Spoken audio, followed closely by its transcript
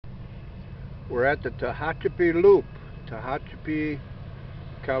We're at the Tehachapi Loop, Tehachapi,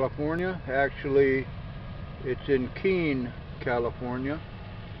 California. Actually, it's in Keene, California.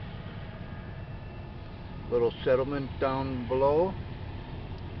 Little settlement down below.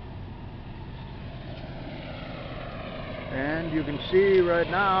 And you can see right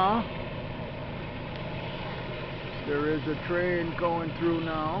now, there is a train going through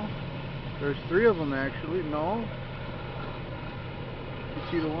now. There's three of them actually, no. You can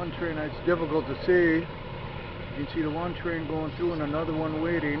see the one train, it's difficult to see. You can see the one train going through and another one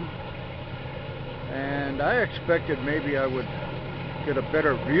waiting. And I expected maybe I would get a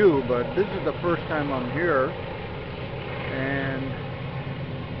better view, but this is the first time I'm here. And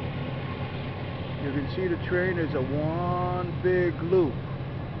you can see the train is a one big loop.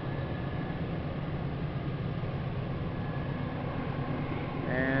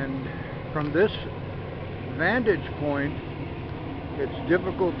 And from this vantage point, it's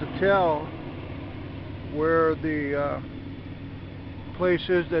difficult to tell where the place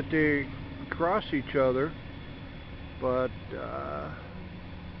is that they cross each other, but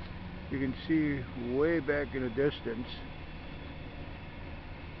you can see way back in the distance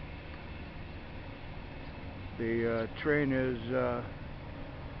the train is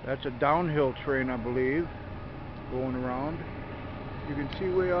that's a downhill train, I believe, going around. You can see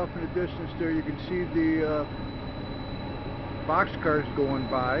way off in the distance there, you can see the boxcars going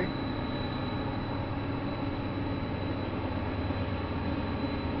by.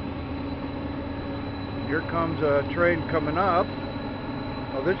 Here comes a train coming up.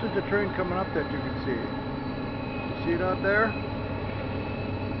 Oh, this is the train coming up that you can see. You see it out there?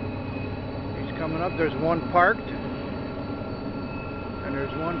 He's coming up. There's one parked. And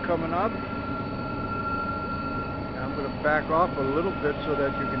there's one coming up. Now I'm going to back off a little bit so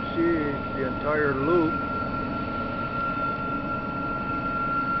that you can see the entire loop.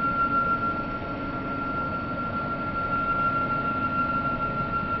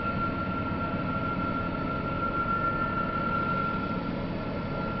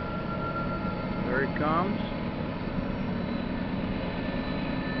 There he comes.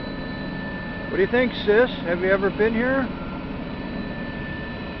 What do you think, sis? Have you ever been here?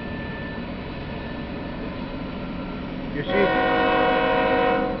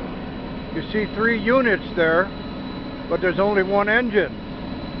 You see three units there, but there's only one engine.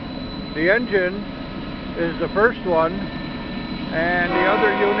 The engine is the first one, and the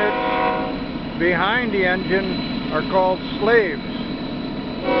other units behind the engine are called slaves.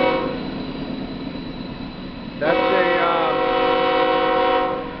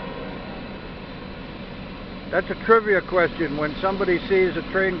 That's a trivia question. When somebody sees a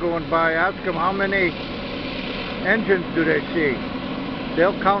train going by, ask them how many engines do they see.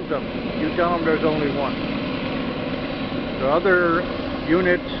 They'll count them. You tell them there's only one. The other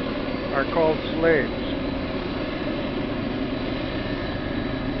units are called slaves.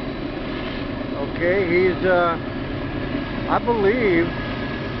 Okay, he's, I believe,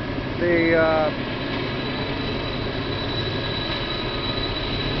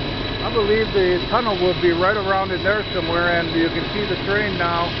 the tunnel will be right around in there somewhere, and you can see the train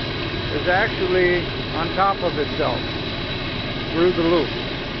now is actually on top of itself through the loop.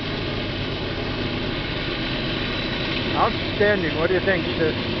 Outstanding. What do you think,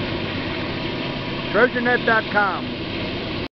 sis? TreasureNet.com.